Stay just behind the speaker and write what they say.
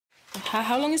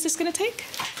How long is this gonna take?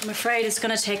 I'm afraid it's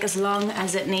gonna take as long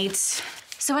as it needs.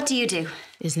 So what do you do?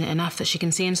 Isn't it enough that she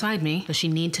can see inside me? Does she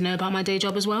need to know about my day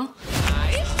job as well?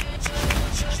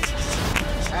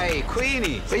 Hey,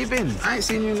 Queenie, where you been? I ain't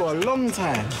seen you for a long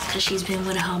time. Because she's been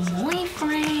with her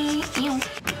boyfriend.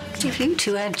 If you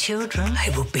two had children,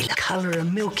 they would be the colour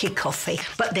of milky coffee,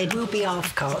 but they will be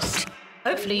half-caste.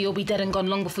 Hopefully you'll be dead and gone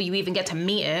long before you even get to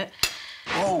meet it.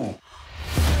 Oh.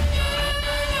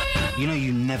 You know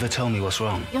you never tell me what's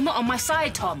wrong. You're not on my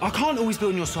side, Tom. I can't always be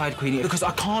on your side, Queenie, because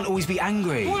I can't always be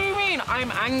angry. What do you mean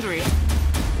I'm angry?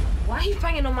 Why are you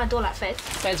banging on my door like Fed?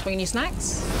 Fed's bringing you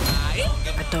snacks?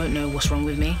 I don't know what's wrong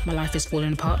with me. My life is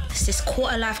falling apart. It's this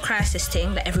quarter-life crisis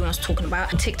thing that everyone's talking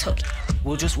about on TikTok.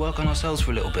 We'll just work on ourselves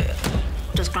for a little bit.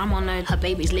 Does Grandma know her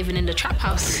baby's living in the trap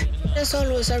house? There's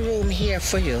always a room here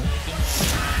for you.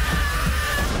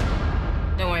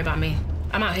 Don't worry about me.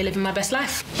 I'm out here living my best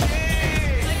life.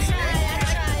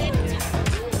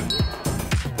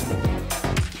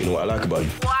 You know what I like about you?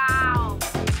 Wow.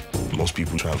 Most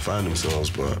people try and find themselves,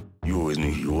 but you always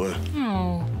knew who you were.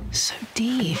 Oh, so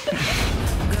deep.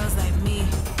 Girls like me,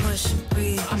 push,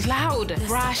 breathe. I'm loud,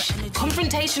 brash,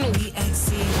 confrontational.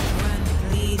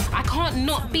 I can't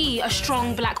not be a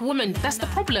strong black woman. That's the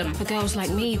problem for girls like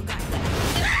me.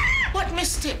 What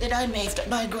mistake did I make that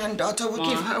my granddaughter would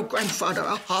give her grandfather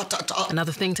a heart attack?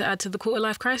 Another thing to add to the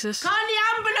quarter-life crisis. Call the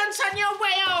ambulance on your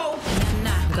way out!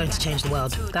 I'm going to change the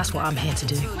world. That's what I'm here to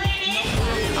do.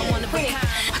 I want to bring it.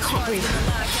 I can't breathe.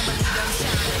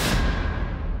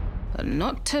 But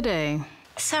not today.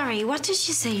 Sorry, what did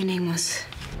you say your name was?